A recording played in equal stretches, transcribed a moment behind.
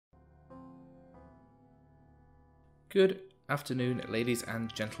Good afternoon, ladies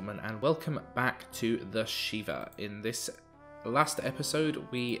and gentlemen, and welcome back to the Shivah. In this last episode,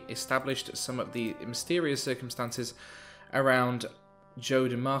 we established some of the mysterious circumstances around Joe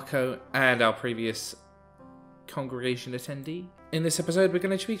DeMarco and our previous congregation attendee. In this episode, we're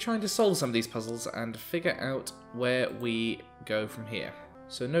going to be trying to solve some of these puzzles and figure out where we go from here.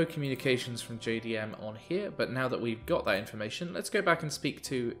 So no communications from JDM on here, but now that we've got that information, let's go back and speak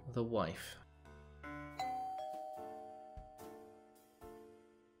to the wife.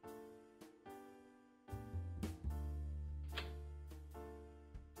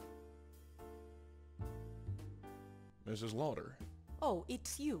 Mrs. Lauder. Oh,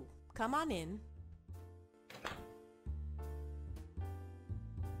 it's you. Come on in.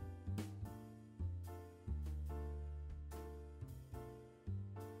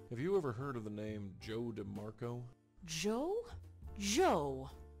 Have you ever heard of the name Joe DeMarco? Joe? Joe.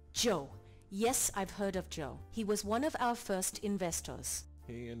 Yes, I've heard of Joe. He was one of our first investors.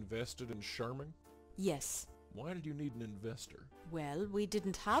 He invested in Charming? Yes. Why did you need an investor? Well, we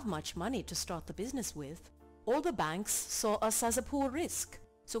didn't have much money to start the business with. All the banks saw us as a poor risk,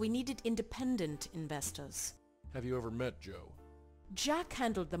 so we needed independent investors. Have you ever met Joe? Jack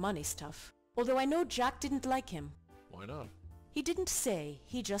handled the money stuff, although I know Jack didn't like him. Why not? He didn't say,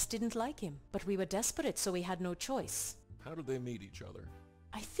 he just didn't like him. But we were desperate, so we had no choice. How did they meet each other?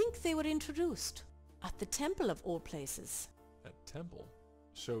 I think they were introduced. At the temple of all places. At Temple?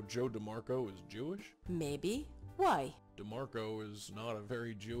 So Joe DeMarco is Jewish? Maybe. Why? DeMarco is not a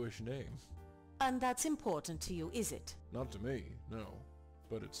very Jewish name. And that's important to you, is it? Not to me, no.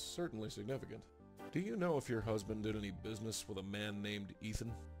 But it's certainly significant. Do you know if your husband did any business with a man named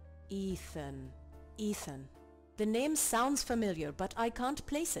Ethan? Ethan. The name sounds familiar, but I can't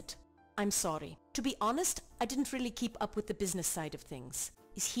place it. I'm sorry. To be honest, I didn't really keep up with the business side of things.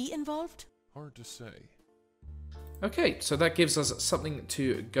 Is he involved? Hard to say. Okay, so that gives us something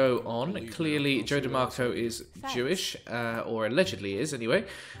to go on. Clearly, Joe DeMarco is Jewish, or allegedly is anyway,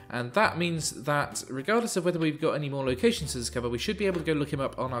 and that means that regardless of whether we've got any more locations to discover, we should be able to go look him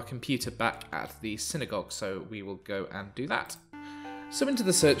up on our computer back at the synagogue, so we will go and do that. So into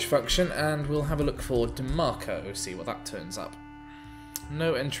the search function, and we'll have a look for DeMarco, see what that turns up.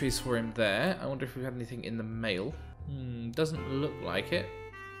 No entries for him there. I wonder if we've had anything in the mail. Doesn't look like it.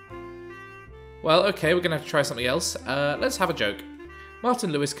 Well, okay, we're going to have to try something else. Let's have a joke.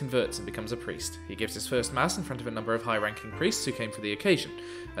 Martin Lewis converts and becomes a priest. He gives his first mass in front of a number of high-ranking priests who came for the occasion.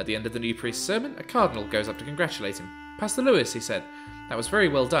 At the end of the new priest's sermon, a cardinal goes up to congratulate him. "Pastor Lewis," he said, "that was very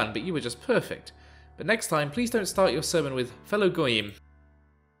well done, but you were just perfect. But next time, please don't start your sermon with fellow goyim."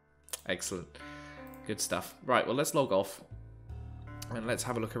 Excellent. Good stuff. Right, well, let's log off. And let's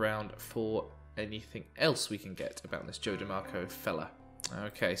have a look around for anything else we can get about this Joe DeMarco fella.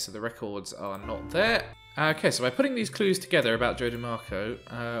 Okay, so the records are not there. Okay, so by putting these clues together about Joe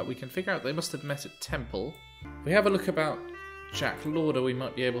DeMarco, we can figure out they must have met at Temple. If we have a look about Jack Lauder, we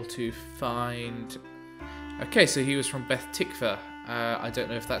might be able to find... Okay, so he was from Beth Tikva. I don't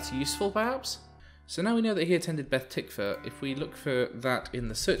know if that's useful, perhaps? So now we know that he attended Beth Tikva. If we look for that in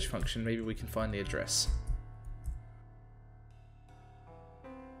the search function, maybe we can find the address.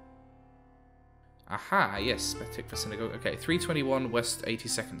 Aha, yes, Beth Tikva Synagogue. Okay, 321 West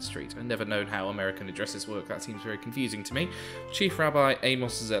 82nd Street. I've never known how American addresses work. That seems very confusing to me. Chief Rabbi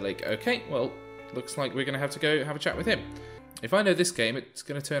Amos Zelig. Okay, well, looks like we're going to have to go have a chat with him. If I know this game, it's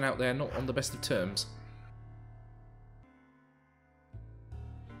going to turn out they're not on the best of terms.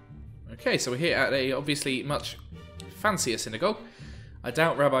 Okay, so we're here at a obviously much fancier synagogue. I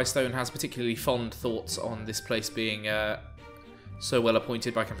doubt Rabbi Stone has particularly fond thoughts on this place being so well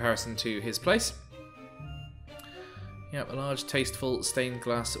appointed by comparison to his place. Yep, a large, tasteful stained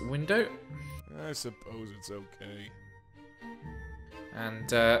glass window. I suppose it's okay.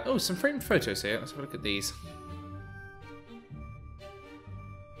 And, oh, some framed photos here. Let's have a look at these.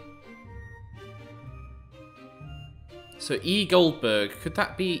 So, E. Goldberg. Could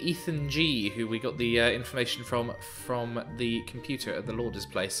that be Ethan G., who we got the information from the computer at the Lauder's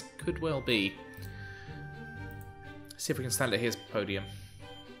place? Could well be. See if we can stand at his podium.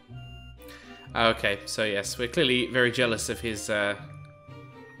 Okay, so yes, we're clearly very jealous of his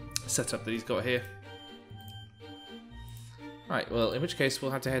setup that he's got here. Right, well, in which case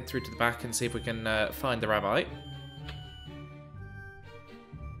we'll have to head through to the back and see if we can find the rabbi.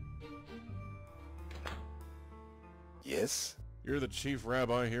 Yes? You're the chief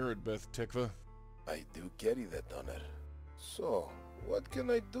rabbi here at Beth Tikva? I do carry that honor. So, what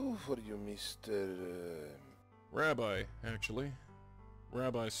can I do for you, Mr. Rabbi, actually.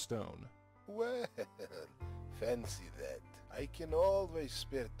 Rabbi Stone. Well, fancy that. I can always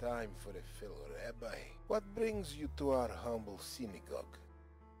spare time for a fellow rabbi. What brings you to our humble synagogue?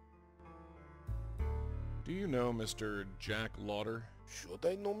 Do you know Mr. Jack Lauder? Should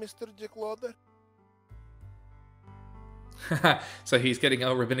I know Mr. Jack Lauder? So he's getting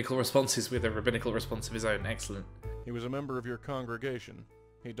our rabbinical responses with a rabbinical response of his own. Excellent. He was a member of your congregation.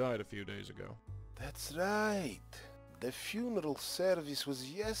 He died a few days ago. That's right. The funeral service was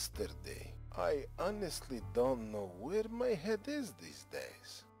yesterday. I honestly don't know where my head is these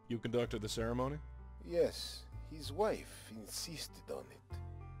days. You conducted the ceremony? Yes, his wife insisted on it.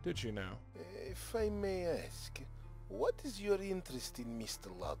 Did she now? If I may ask, what is your interest in Mr.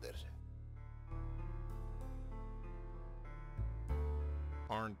 Lauder?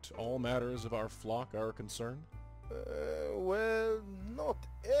 Aren't all matters of our flock our concern? Well, not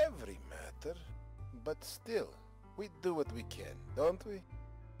every matter, but still, we do what we can, don't we?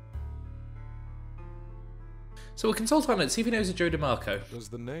 So we'll consult on it, see if he knows a Joe DeMarco. Does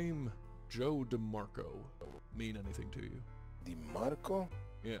the name Joe DeMarco mean anything to you? DeMarco?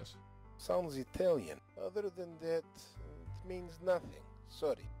 Yes. Sounds Italian. Other than that, it means nothing.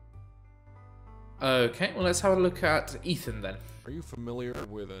 Sorry. Okay, well let's have a look at Ethan then. Are you familiar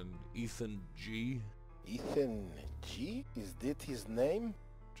with an Ethan G? Ethan G? Is that his name?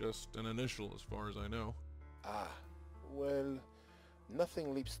 Just an initial as far as I know. Ah, well,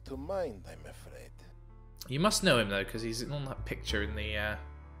 nothing leaps to mind, I'm afraid. You must know him though, because he's on that picture in the...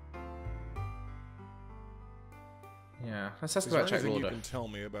 Yeah, let's ask about Jack Is there anything Lauder. you can tell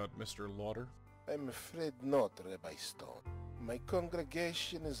me about Mr. Lauder? I'm afraid not, Rabbi Stone. My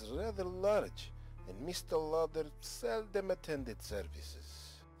congregation is rather large, and Mr. Lauder seldom attended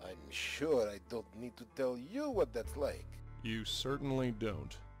services. I'm sure I don't need to tell you what that's like. You certainly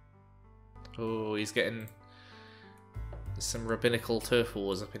don't. Oh, he's getting some rabbinical turf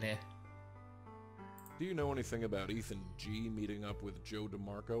wars up in here. Do you know anything about Ethan G meeting up with Joe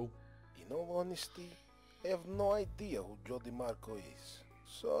DeMarco? In all honesty, I have no idea who Joe DeMarco is.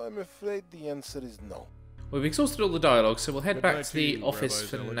 So I'm afraid the answer is no. We've exhausted all the dialogue, so we'll head Good back night to to the you, office Rabbi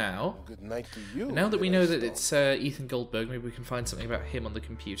for Zeller. now. Good night to you. Now that we Rabbi know that Stone. it's Ethan Goldberg, maybe we can find something about him on the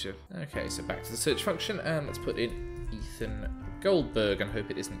computer. Okay, so back to the search function, and let's put in Ethan Goldberg and hope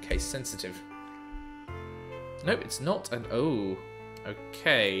it isn't case sensitive. Nope, it's not, and oh,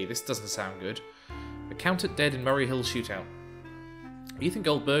 okay, this doesn't sound good. Accountant dead in Murray Hill shootout. Ethan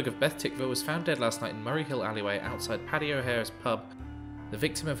Goldberg of Beth Tikva was found dead last night in Murray Hill alleyway outside Paddy O'Hare's pub, the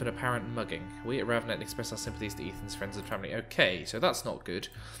victim of an apparent mugging. We at RavNet express our sympathies to Ethan's friends and family. Okay, so that's not good.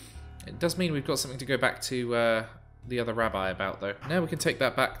 It does mean we've got something to go back to the other rabbi about, though. Now we can take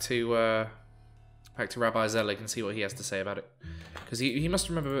that back to Rabbi Zelig and see what he has to say about it. Because he must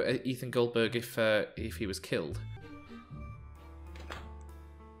remember Ethan Goldberg if he was killed.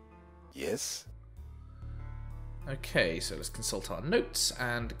 Yes? Okay, so let's consult our notes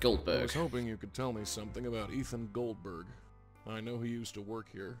and I Goldberg. was hoping you could tell me something about Ethan Goldberg. I know he used to work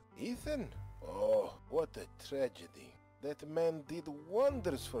here. Ethan? Oh, what a tragedy. That man did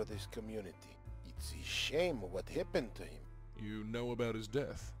wonders for this community. It's a shame what happened to him. You know about his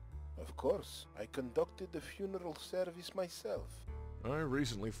death? Of course, I conducted the funeral service myself. I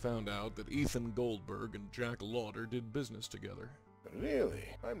recently found out that Ethan Goldberg and Jack Lauder did business together. Really?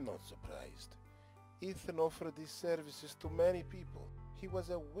 I'm not surprised. Ethan offered his services to many people. He was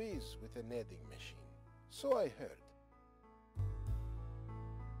a whiz with an adding machine. So I heard.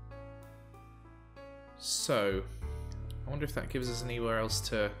 So, I wonder if that gives us anywhere else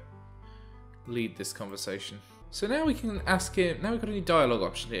to lead this conversation. So now we can ask him, now we've got a new dialogue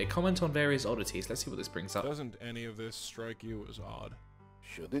option here, comment on various oddities. Let's see what this brings up. Doesn't any of this strike you as odd?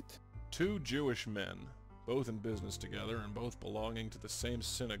 Should it? Two Jewish men, both in business together and both belonging to the same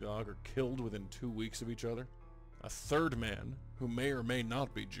synagogue, are killed within 2 weeks of each other. A third man, who may or may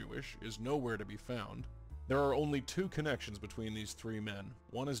not be Jewish, is nowhere to be found. There are only two connections between these three men.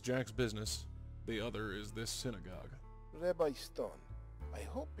 One is Jack's business, the other is this synagogue. Rabbi Stone, I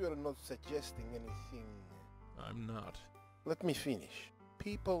hope you're not suggesting anything... I'm not. Let me finish.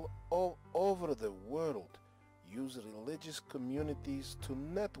 People all over the world use religious communities to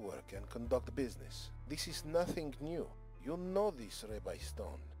network and conduct business. This is nothing new. You know this, Rabbi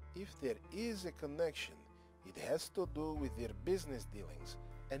Stone. If there is a connection, it has to do with their business dealings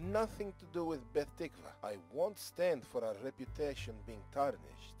and nothing to do with Beth Tikva. I won't stand for our reputation being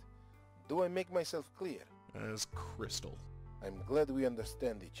tarnished. Do I make myself clear? As crystal. I'm glad we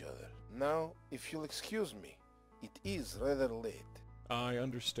understand each other. Now, if you'll excuse me, it is rather late. I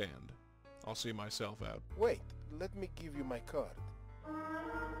understand. I'll see myself out. Wait, let me give you my card.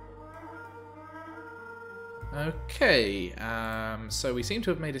 Okay, so we seem to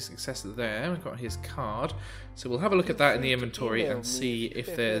have made a success there. We've got his card. So we'll have a look at that in the inventory and see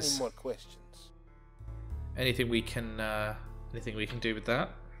if there's any more questions. anything we can do with that.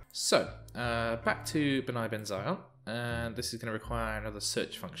 So, back to Benai Ben Zion, and this is going to require another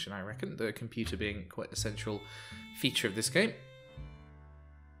search function, I reckon, the computer being quite a central feature of this game.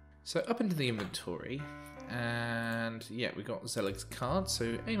 So up into the inventory, and yeah, we got Zelig's card,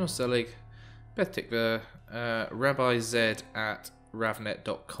 so Amos Zelig, Beth Tikva, Rabbi Z at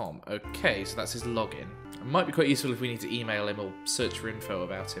ravnet.com. Okay, so that's his login. It might be quite useful if we need to email him or search for info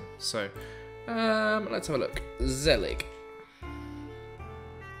about him. So, let's have a look. Zelig.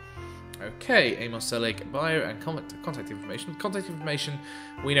 Okay, Amos Zelig, bio and contact information. Contact information,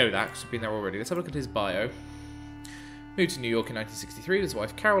 we know that because we've been there already. Let's have a look at his bio. Moved to New York in 1963 with his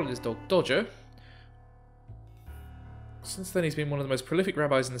wife Carol and his dog Dodger. Since then, he's been one of the most prolific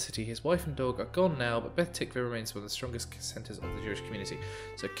rabbis in the city. His wife and dog are gone now, but Beth Tikva remains one of the strongest centers of the Jewish community.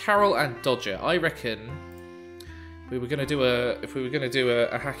 So Carol and Dodger, I reckon, if we were going to do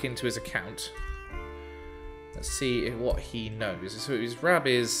a hack into his account. Let's see what he knows. So his Rab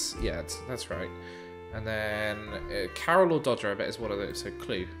is, yeah, that's right. And then Carol or Dodger, I bet, is one of those. So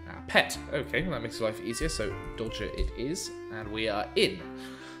clue. Pet. Okay, well, that makes life easier. So Dodger it is. And we are in.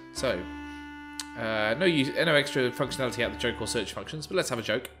 So, no extra functionality out of the joke or search functions, but let's have a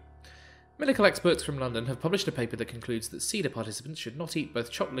joke. Medical experts from London have published a paper that concludes that CEDA participants should not eat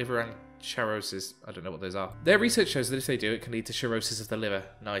both chopped liver and cirrhosis. I don't know what those are. Their research shows that if they do, it can lead to cirrhosis of the liver.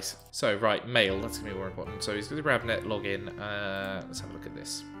 Nice. So, right, mail. That's going to be more important. So he's going to RavNet login. Let's have a look at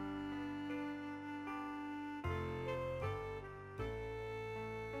this.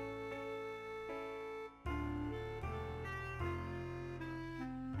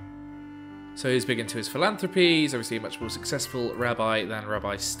 So he's big into his philanthropy. He's obviously a much more successful rabbi than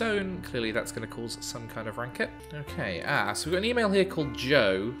Rabbi Stone. Clearly that's going to cause some kind of rancor. Okay, so we've got an email here called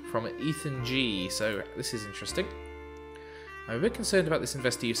Joe from Ethan G. So this is interesting. I'm a bit concerned about this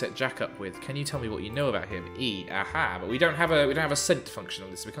investor you set Jack up with. Can you tell me what you know about him? Aha, but we don't have a sent function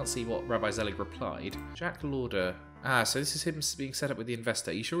on this, so we can't see what Rabbi Zelig replied. Jack Lauder. So this is him being set up with the investor.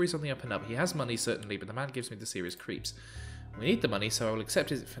 Are you sure he's on the up and up? He has money, certainly, but the man gives me the serious creeps. We need the money, so I will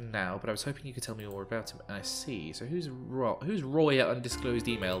accept it for now, but I was hoping you could tell me more about him. I see. So who's Roy at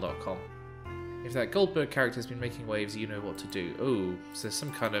undisclosedemail.com? If that Goldberg character has been making waves, you know what to do. Oh, so there's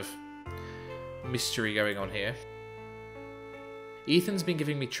some kind of mystery going on here. Ethan's been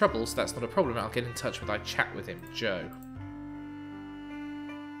giving me trouble, so that's not a problem. I'll get in touch when I chat with him. Joe.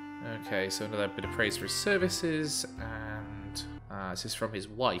 Okay, so another bit of praise for his services, and this is from his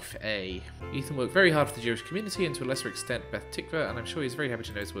wife, A. Ethan worked very hard for the Jewish community and to a lesser extent Beth Tikva, and I'm sure he's very happy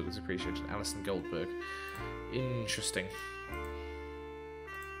to know his work was appreciated. Alison Goldberg. Interesting.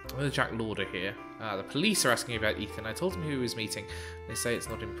 There's Jack Lauder here. The police are asking about Ethan. I told him who he was meeting. They say it's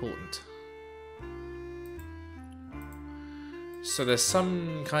not important. So there's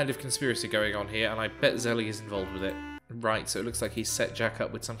some kind of conspiracy going on here, and I bet Zelig is involved with it. Right, so it looks like he's set Jack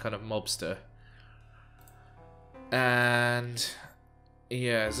up with some kind of mobster. And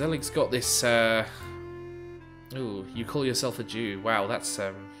yeah, Zelig's got this, ooh, you call yourself a Jew. Wow, that's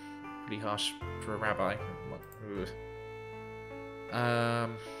pretty harsh for a rabbi.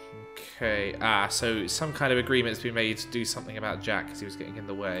 Okay, so some kind of agreement has been made to do something about Jack because he was getting in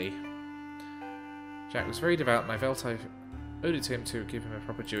the way. Jack was very devout, and I felt I owed it to him to give him a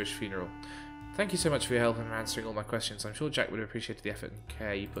proper Jewish funeral. Thank you so much for your help and answering all my questions. I'm sure Jack would have appreciated the effort and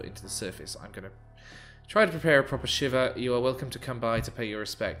care you put into the surface. I'm going to try to prepare a proper Shivah. You are welcome to come by to pay your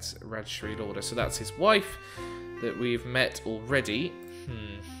respects. Rajshri Lauder. So that's his wife that we've met already.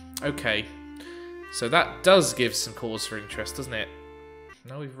 Okay. So that does give some cause for interest, doesn't it?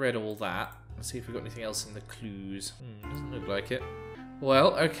 Now we've read all that. Let's see if we've got anything else in the clues. Doesn't look like it.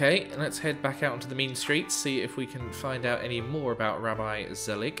 Well, okay. Let's head back out onto the mean streets, see if we can find out any more about Rabbi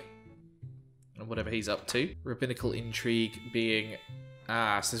Zelig and whatever he's up to. Rabbinical intrigue being...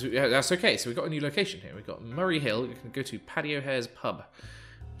 so that's okay. So we've got a new location here. We've got Murray Hill. We can go to Paddy O'Hare's Pub,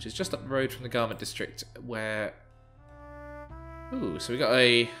 which is just up the road from the Garment District, where... Ooh, so we got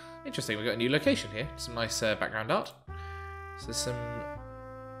a... Interesting, we've got a new location here. Some nice background art. So there's some...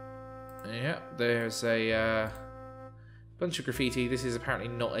 Yeah, there's a bunch of graffiti. This is apparently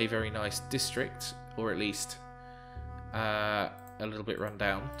not a very nice district, or at least a little bit run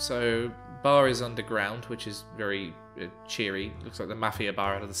down. So, bar is underground, which is very cheery. Looks like the Mafia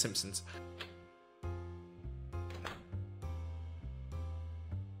bar out of The Simpsons.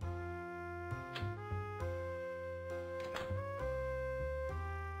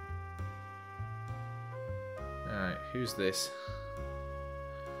 Alright, who's this?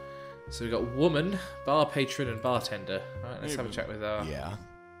 So we've got woman, bar patron, and bartender. Alright, let's have a Evening. chat with Yeah?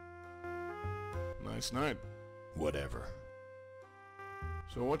 Nice night. Whatever.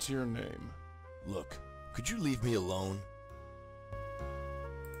 So what's your name? Look, could you leave me alone?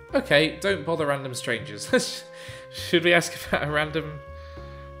 Okay, don't bother random strangers. Should we ask about a random...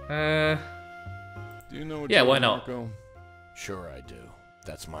 Do you know Yeah, Joe why not? DeMarco? Sure I do.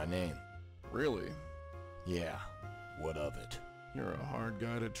 That's my name. Really? Yeah. What of it? You're a hard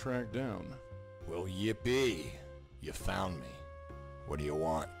guy to track down. Well, yippee. You found me. What do you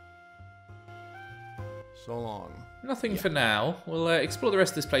want? So long. Nothing for now. We'll explore the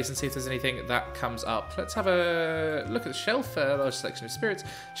rest of this place and see if there's anything that comes up. Let's have a look at the shelf. A large selection of spirits.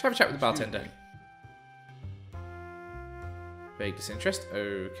 Should have a chat with the Excuse bartender. me. Vague disinterest.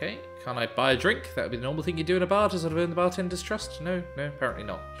 Okay. Can I buy a drink? That would be the normal thing you do in a bar to sort of earn the bartender's trust? No, apparently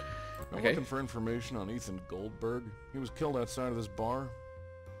not. I'm Okay. looking for information on Ethan Goldberg. He was killed outside of this bar.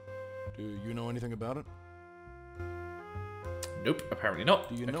 Do you know anything about it? Nope, apparently not.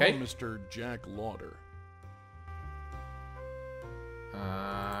 Do you know Okay. Mr. Jack Lauder?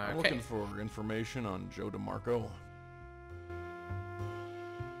 I'm Okay. looking for information on Joe DeMarco.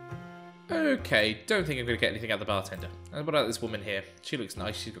 Okay, don't think I'm going to get anything out of the bartender. And what about this woman here? She looks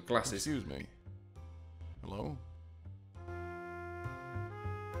nice. She's got glasses. Excuse me. Hello?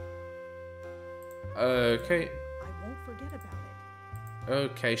 Okay. I won't forget about it.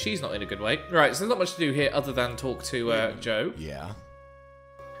 Okay, she's not in a good way. Right, so there's not much to do here other than talk to Joe. Yeah?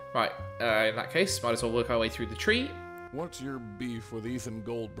 Right, in that case, might as well work our way through the tree. What's your beef with Ethan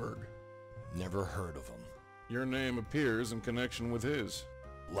Goldberg? Never heard of him. Your name appears in connection with his.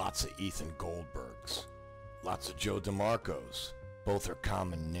 Lots of Ethan Goldbergs. Lots of Joe DeMarcos. Both are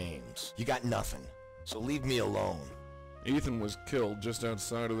common names. You got nothing, so leave me alone. Ethan was killed just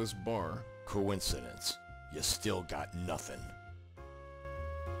outside of this bar. Coincidence. You still got nothing.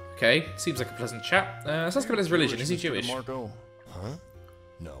 Okay, seems like a pleasant chap. Let's ask about his religion. Is he Mr. Jewish? DeMarco? Huh?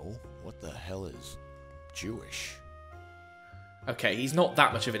 No. What the hell is Jewish? Okay, he's not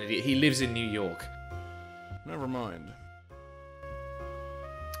that much of an idiot. He lives in New York. Never mind.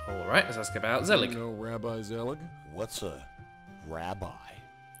 Alright, let's ask about You Zelig. know Rabbi Zelig? What's a rabbi?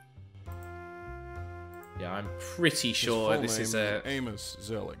 Yeah, I'm pretty His sure full this name is a... Amos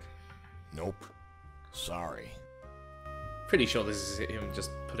Zelig. Nope. Sorry. Pretty sure this is him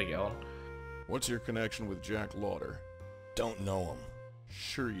just putting it on. What's your connection with Jack Lauder? Don't know him.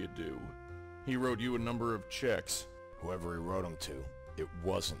 Sure you do. He wrote you a number of checks. Whoever he wrote them to, it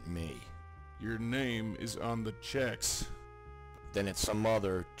wasn't me. Your name is on the checks. Then it's some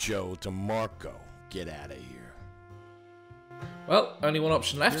other Joe DeMarco. Get out of here. Well, only one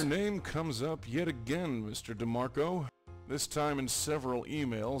option left. Your name comes up yet again, Mr. DeMarco. This time in several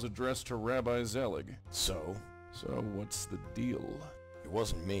emails addressed to Rabbi Zelig. So, So what's the deal? it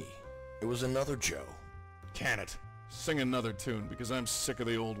wasn't me. It was another Joe. Can it? Sing another tune, because I'm sick of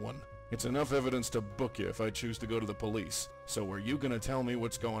the old one. It's enough evidence to book you if I choose to go to the police. So are you gonna tell me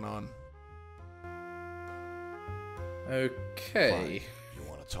what's going on? Okay. You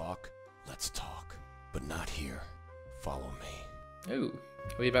want to talk? Let's talk. But not here. Follow me. Oh,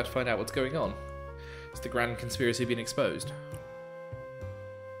 are we about to find out what's going on? Has the grand conspiracy been exposed?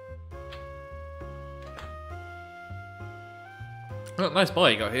 Oh, nice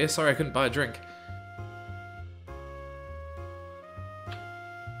buy you got here. Sorry I couldn't buy a drink.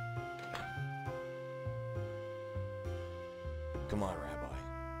 Come on, Rabbi.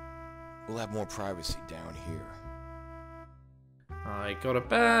 We'll have more privacy down here. I got a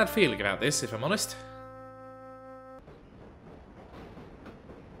bad feeling about this, if I'm honest.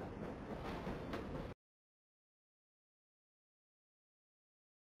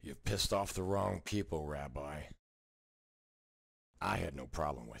 You've pissed off the wrong people, Rabbi. I had no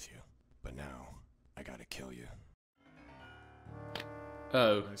problem with you, but now I gotta kill you.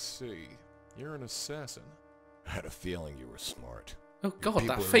 Oh. I see. You're an assassin. I had a feeling you were smart. Oh god, People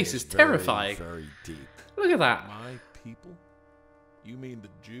that are face is just very, terrifying. Very deep. Look at that. My people? You mean the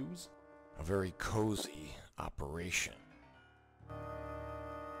Jews? A very cozy operation.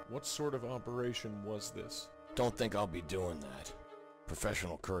 What sort of operation was this? Don't think I'll be doing that.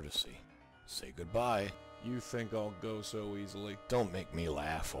 Professional courtesy. Say goodbye. You think I'll go so easily? Don't make me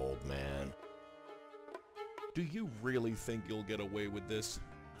laugh, old man. Do you really think you'll get away with this?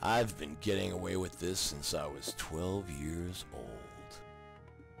 I've been getting away with this since I was 12 years old.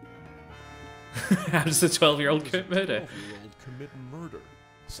 How does a 12-year-old How does commit a murder? 12-year-old commit murder?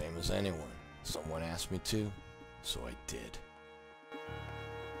 Same as anyone. Someone asked me to, so I did.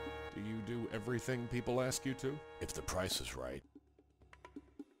 Do you do everything people ask you to? If the price is right.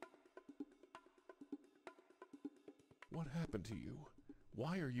 What happened to you?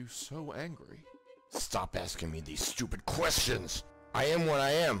 Why are you so angry? Stop asking me these stupid questions. I am what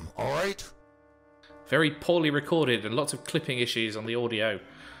I am, alright? Very poorly recorded and lots of clipping issues on the audio.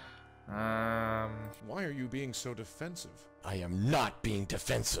 Why are you being so defensive? I am not being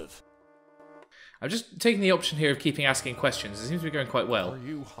defensive. I'm just taking the option here of keeping asking questions. It seems to be going quite well. Are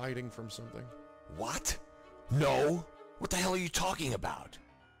you hiding from something? What? No? What the hell are you talking about?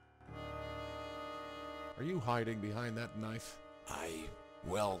 Are you hiding behind that knife?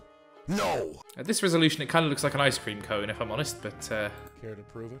 Well, no! At this resolution, it kind of looks like an ice cream cone, if I'm honest, but, Care to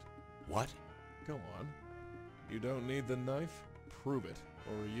prove it? What? Go on. You don't need the knife? Prove it.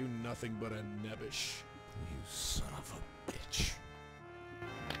 Or are you nothing but a nebbish? You son of a bitch.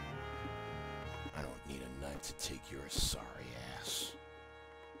 I don't need a knife to take your sorry ass.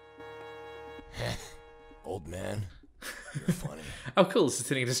 Heh. Old man, you're funny. Oh, cool, this is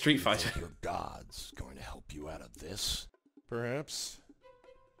turning into Street Fighter. Think your god's going to help you out of this? Perhaps.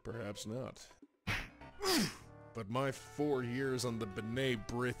 Perhaps not. But my 4 years on the B'nai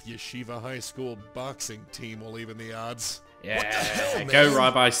B'rith Yeshiva High School boxing team will even the odds. Yeah, What the hell, man? go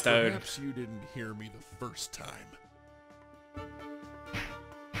Rabbi Stone. Perhaps you didn't hear me the first time.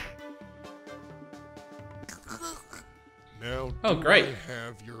 Now, Oh, do great. I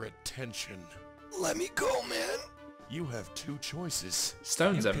have your attention? Let me go, man. You have 2 choices.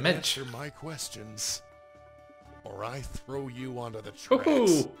 Stone's you a can mensch. answer my questions, or I throw you onto the tracks.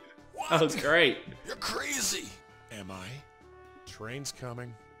 Woohoo! What? That was great. You're crazy. Am I? Train's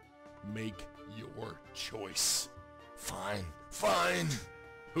coming. Make your choice. Fine, fine.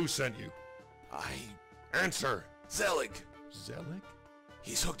 Who sent you? Answer. Zelig. Zelig?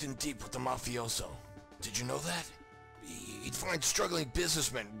 He's hooked in deep with the mafioso. Did you know that? He'd find struggling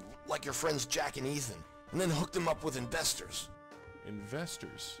businessmen, like your friends Jack and Ethan, and then hook them up with investors.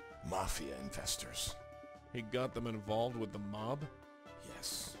 Investors. Mafia investors. He got them involved with the mob?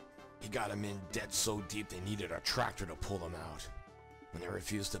 Yes. He got them in debt so deep they needed a tractor to pull them out. When they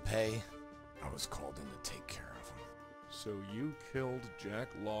refused to pay, I was called in to take care of them. So you killed Jack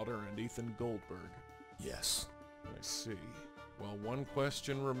Lauder and Ethan Goldberg. Yes. I see. Well, one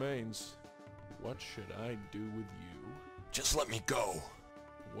question remains. What should I do with you? Just let me go.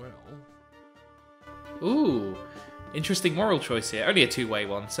 Well, Ooh, interesting moral choice here. Only a two-way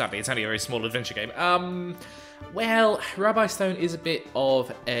one. Sadly, it's only a very small adventure game. Well, Rabbi Stone is a bit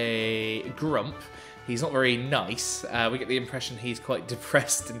of a grump. He's not very nice. We get the impression he's quite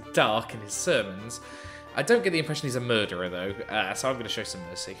depressed and dark in his sermons. I don't get the impression he's a murderer, though, so I'm going to show some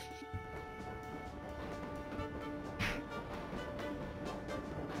mercy.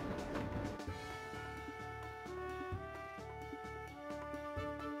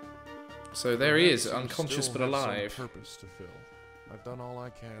 So there he is, perhaps you unconscious still but have some alive. purpose to fill. I've done all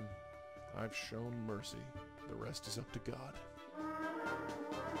I can. I've shown mercy. The rest is up to God.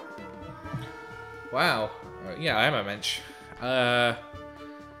 Wow. Yeah, I am a mensch.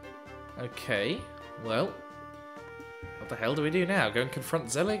 Okay. Well, what the hell do we do now? Go and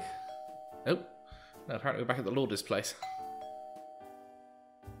confront Zelig? Nope. No, apparently we're back at the Lauder's place.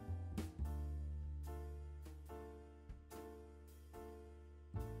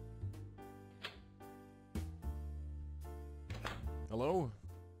 Hello?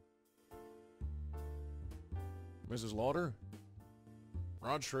 Mrs. Lauder?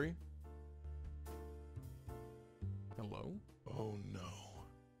 Rodshri? Hello? Oh no.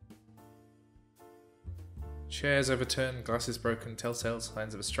 Chairs overturned, glasses broken, telltale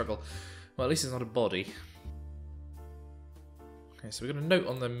signs of a struggle. Well, at least it's not a body. Okay, so we've got a note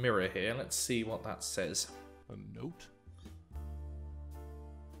on the mirror here. Let's see what that says. A note?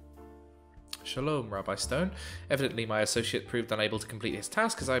 Shalom, Rabbi Stone. Evidently, my associate proved unable to complete his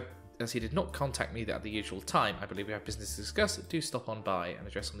task as he did not contact me at the usual time. I believe we have business to discuss. Do stop on by. An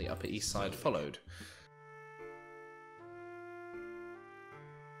address on the Upper East Side followed.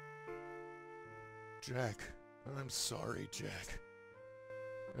 Jack. I'm sorry, Jack.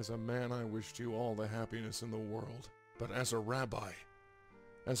 As a man, I wished you all the happiness in the world. But as a rabbi,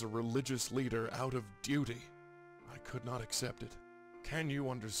 as a religious leader out of duty, I could not accept it. Can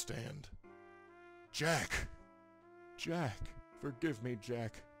you understand? Jack! Jack! Forgive me,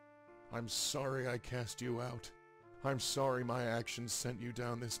 Jack. I'm sorry I cast you out. I'm sorry my actions sent you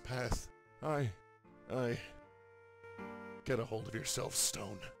down this path. Get a hold of yourself,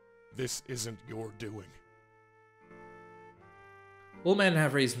 Stone. This isn't your doing. All men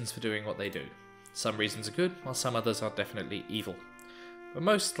have reasons for doing what they do. Some reasons are good, while some others are definitely evil. But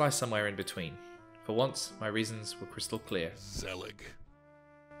most lie somewhere in between. For once, my reasons were crystal clear. Zelig.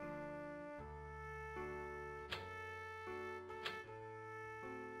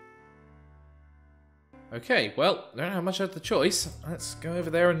 Okay, well, I don't have much other choice. Let's go over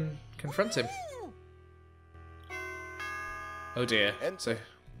there and confront him. Oh dear. So,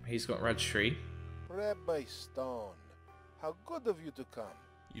 he's got registry. Rabbi Stone, how good of you to come.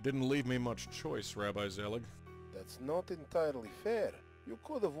 You didn't leave me much choice, Rabbi Zelig. That's not entirely fair. You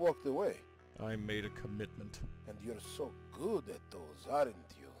could have walked away. I made a commitment. And you're so good at those, aren't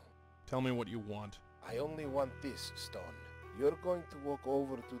you? Tell me what you want. I only want this, Stone. You're going to walk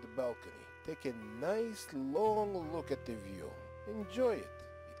over to the balcony. Take a nice long look at the view. Enjoy it.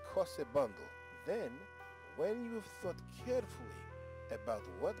 It costs a bundle. Then, when you've thought carefully about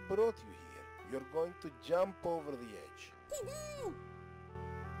what brought you here, you're going to jump over the edge.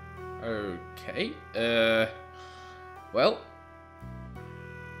 Okay. Well.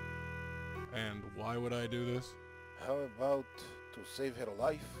 And why would I do this? How about to save her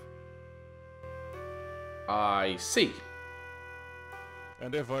life? I see.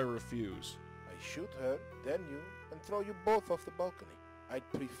 And if I refuse? I shoot her, then you, and throw you both off the balcony. I'd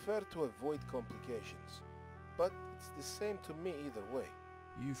prefer to avoid complications. But it's the same to me either way.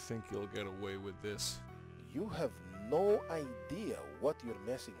 You think you'll get away with this? You have no idea what you're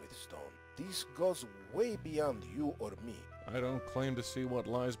messing with, Stone. This goes way beyond you or me. I don't claim to see what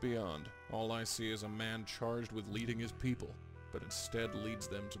lies beyond. All I see is a man charged with leading his people, but instead leads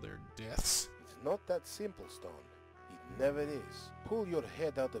them to their deaths. It's not that simple, Stone. It never is. Pull your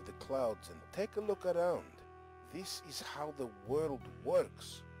head out of the clouds and take a look around. This is how the world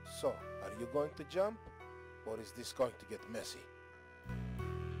works. So, are you going to jump? Or is this going to get messy?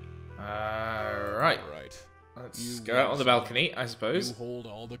 Right. Right. Let's go out on the balcony, I suppose. You hold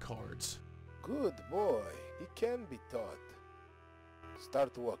all the cards. Good boy. It can be taught.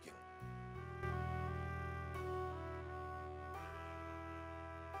 Start walking.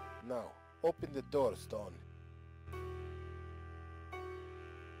 Now, open the door, Stone.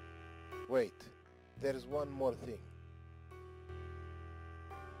 Wait, there's one more thing.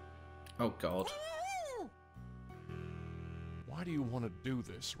 Oh god. Why do you want to do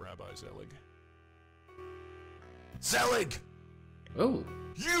this, Rabbi Zelig? Zelig! Oh.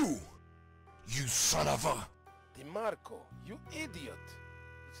 You! You son of a... DeMarco, you idiot!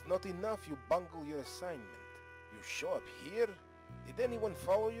 It's not enough you bungle your assignment. You show up here? Did anyone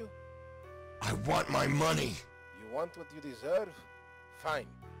follow you? I want my money! You want what you deserve? Fine.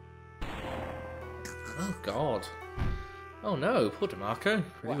 Oh god. Oh no, poor DeMarco.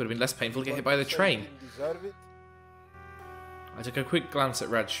 Really would have been less painful to get hit by the train. Deserve it? I took a quick glance at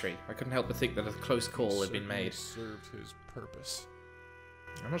registry. I couldn't help but think that a close call had been made. Served his purpose.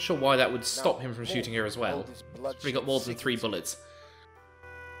 I'm not sure why that would stop him from shooting her as well. He's He's probably got more than 3 bullets.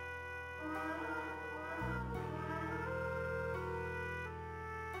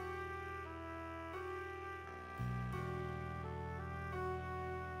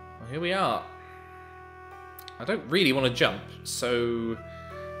 Well, here we are. I don't really want to jump, so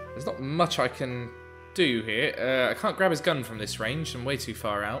there's not much I can do here. I can't grab his gun from this range. I'm way too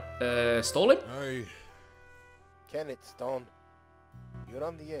far out. Stall him? Can it, Stone? You're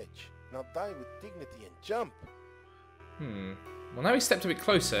on the edge. Now die with dignity and jump. Well, now he's stepped a bit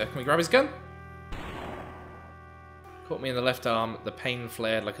closer. Can we grab his gun? Caught me in the left arm. The pain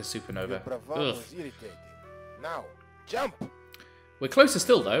flared like a supernova. Your bravado is irritating. Now, jump! We're closer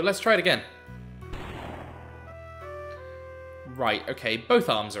still, though. Let's try it again. Right, okay. Both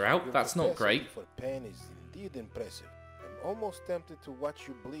arms are out. Your That's not capacity great. for pain is indeed impressive. I'm almost tempted to watch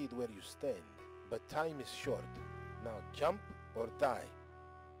you bleed where you stand. But time is short. Now jump or die.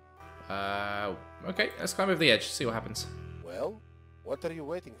 Okay. Let's climb over the edge. See what happens. Well, what are you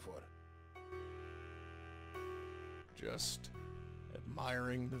waiting for? Just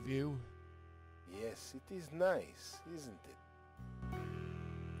admiring the view. Yes, it is nice, isn't it?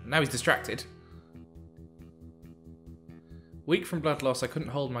 Now he's distracted. Weak from blood loss, I couldn't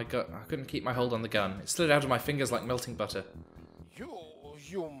hold my gun. I couldn't keep my hold on the gun. It slid out of my fingers like melting butter.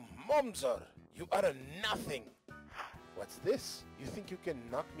 You momser! You are a nothing! What's this? You think you can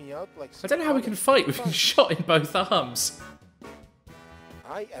knock me out like... I don't know how we can fight. We've been shot in both arms.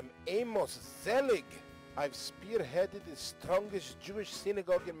 I am Amos Zelig. I've spearheaded the strongest Jewish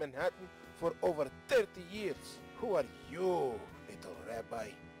synagogue in Manhattan for over 30 years. Who are you, little rabbi?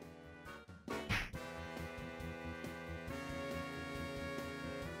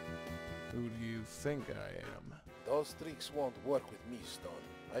 Who do you think I am? Those tricks won't work with me, Stone.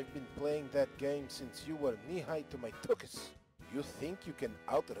 I've been playing that game since you were knee-high to my tuchus. You think you can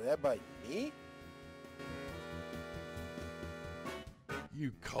out-rabbi me?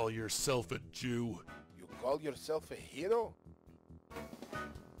 You call yourself a Jew? You call yourself a hero?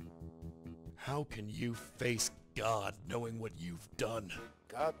 How can you face God knowing what you've done?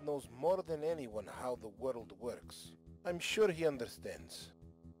 God knows more than anyone how the world works. I'm sure he understands.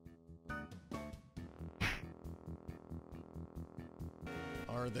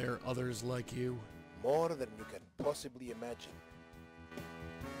 Are there others like you? More than you can possibly imagine.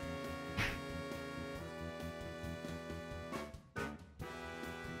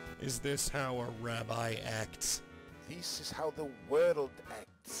 Is this how a rabbi acts? This is how the world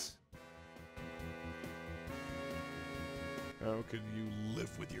acts. How can you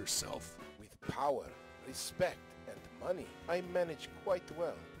live with yourself? With power, respect, and money, I manage quite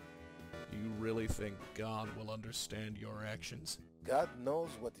well. You really think God will understand your actions? God knows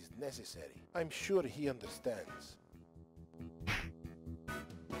what is necessary. I'm sure he understands.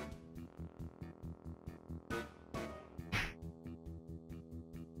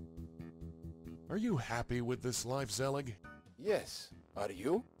 Are you happy with this life, Zelig? Yes. Are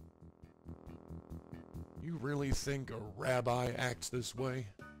you? You really think a rabbi acts this way?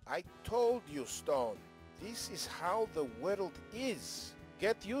 I told you, Stone. This is how the world is.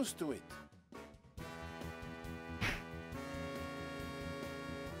 Get used to it.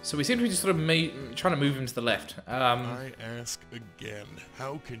 So we seem to be just sort of trying to move him to the left. I ask again,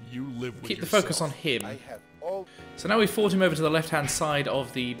 how can you live with Keep the yourself? focus on him. I have all... So now we've fought him over to the left-hand side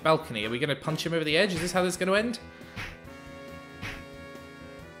of the balcony. Are we going to punch him over the edge? Is this how this is going to end?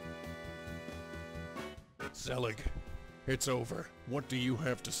 Zelig, it's over. What do you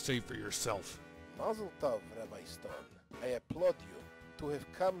have to say for yourself? Mazel tov, Rabbi Stone. I applaud you. To have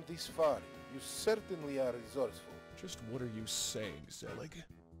come this far, you certainly are resourceful. Just what are you saying, Zelig?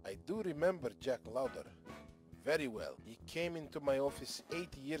 I do remember Jack Lauder very well. He came into my office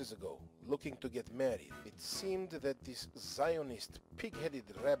 8 years ago, looking to get married. It seemed that this Zionist, pig-headed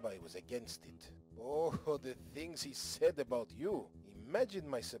rabbi was against it. Oh, the things he said about you. Imagine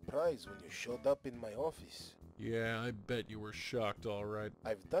my surprise when you showed up in my office. Yeah, I bet you were shocked, all right.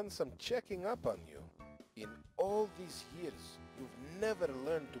 I've done some checking up on you. In all these years, you've never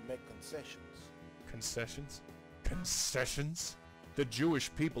learned to make concessions. Concessions? Concessions? The Jewish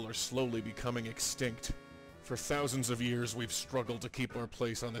people are slowly becoming extinct. For thousands of years, we've struggled to keep our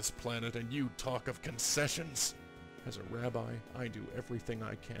place on this planet, and you talk of concessions. As a rabbi, I do everything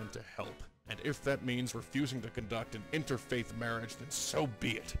I can to help. And if that means refusing to conduct an interfaith marriage, then so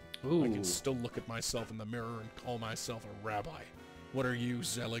be it. Ooh. I can still look at myself in the mirror and call myself a rabbi. What are you,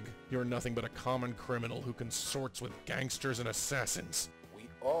 Zelig? You're nothing but a common criminal who consorts with gangsters and assassins. We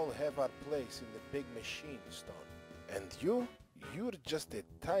all have our place in the big machine, Stone. And you're just a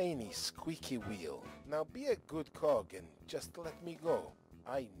tiny squeaky wheel. Now be a good cog and just let me go.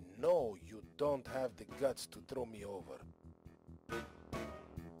 I know you don't have the guts to throw me over.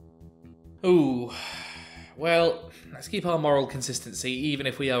 Ooh. Well, let's keep our moral consistency, even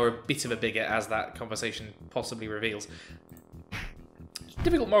if we are a bit of a bigot, as that conversation possibly reveals.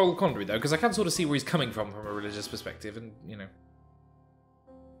 Difficult moral quandary, though, because I can sort of see where he's coming from a religious perspective, and, you know...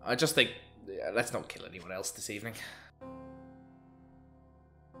 I just think, let's not kill anyone else this evening.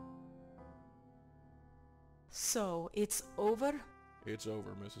 So, it's over? It's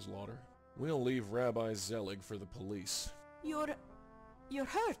over, Mrs. Lauder. We'll leave Rabbi Zelig for the police. You're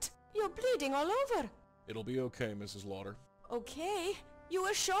hurt. You're bleeding all over. It'll be okay, Mrs. Lauder. Okay. You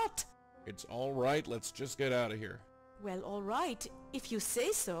were shot. It's all right. Let's just get out of here. Well, all right, if you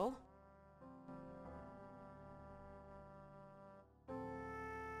say so.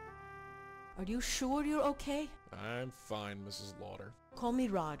 Are you sure you're okay? I'm fine, Mrs. Lauder. Call me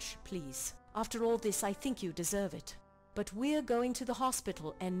Raj, please. After all this, I think you deserve it. But we're going to the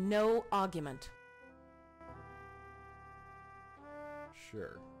hospital and no argument.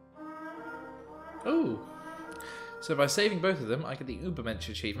 Sure. Ooh. So by saving both of them, I get the Ubermensch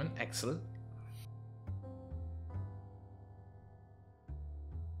achievement. Excellent.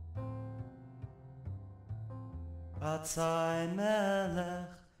 And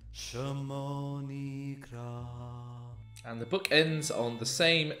the book ends on the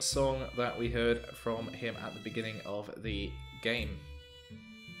same song that we heard from him at the beginning of the game.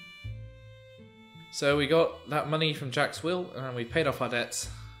 So we got that money from Jack's will, and we paid off our debts.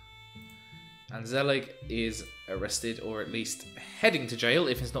 And Zelig is arrested, or at least heading to jail,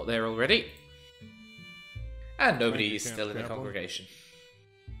 if he's not there already. And nobody is still in the congregation.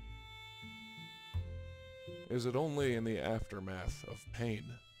 Is it only in the aftermath of pain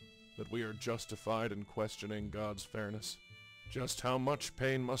that we are justified in questioning God's fairness? Just how much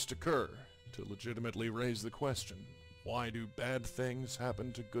pain must occur to legitimately raise the question, why do bad things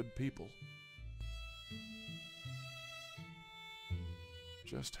happen to good people?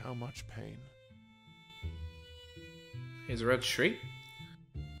 Just how much pain? Here's a red street.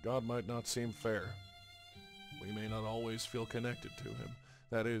 God might not seem fair. We may not always feel connected to him.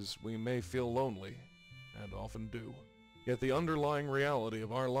 That is, we may feel lonely, and often do. Yet the underlying reality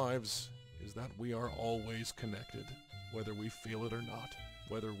of our lives is that we are always connected, whether we feel it or not,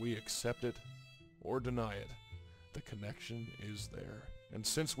 whether we accept it or deny it. The connection is there. And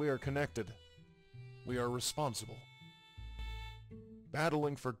since we are connected, we are responsible.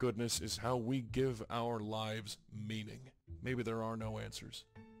 Battling for goodness is how we give our lives meaning. Maybe there are no answers.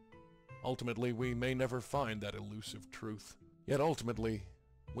 Ultimately, we may never find that elusive truth. Yet ultimately,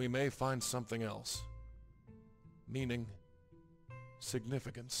 we may find something else. Meaning,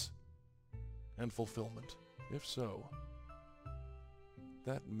 significance, and fulfillment. If so,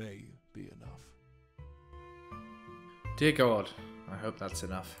 that may be enough. Dear God, I hope that's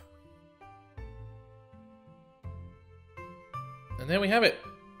enough. And there we have it.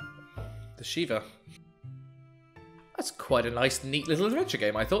 The Shivah. That's quite a nice, neat little adventure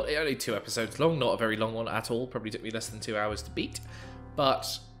game, I thought. Only 2 episodes long, not a very long one at all. Probably took me less than 2 hours to beat.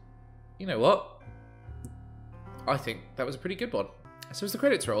 But, you know what? I think that was a pretty good one. So as the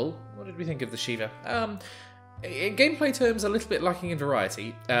credits roll, what did we think of the Shivah? In gameplay terms, a little bit lacking in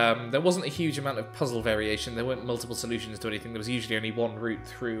variety. There wasn't a huge amount of puzzle variation. There weren't multiple solutions to anything. There was usually only one route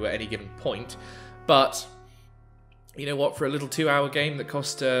through at any given point. But, you know what? For a little 2-hour game that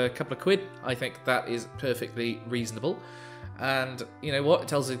cost a couple of quid, I think that is perfectly reasonable. And you know what? It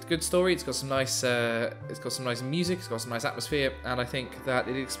tells a good story. It's got some nice music. It's got some nice atmosphere. And I think that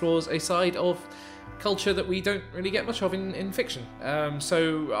it explores a side of culture that we don't really get much of in fiction.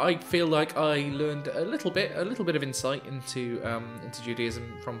 So I feel like I learned a little bit of insight into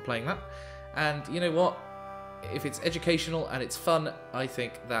Judaism from playing that. And you know what? If it's educational and it's fun, I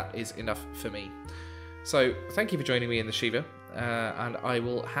think that is enough for me. So thank you for joining me in the Shivah, and I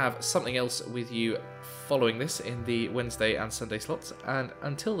will have something else with you following this in the Wednesday and Sunday slots. And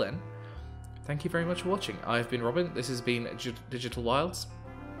until then, thank you very much for watching. I've been Robin. This has been Digital Wilds.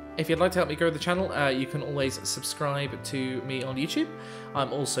 If you'd like to help me grow the channel, you can always subscribe to me on YouTube.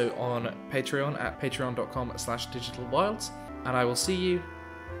 I'm also on Patreon at patreon.com/digitalwilds, and I will see you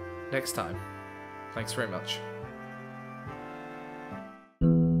next time. Thanks very much.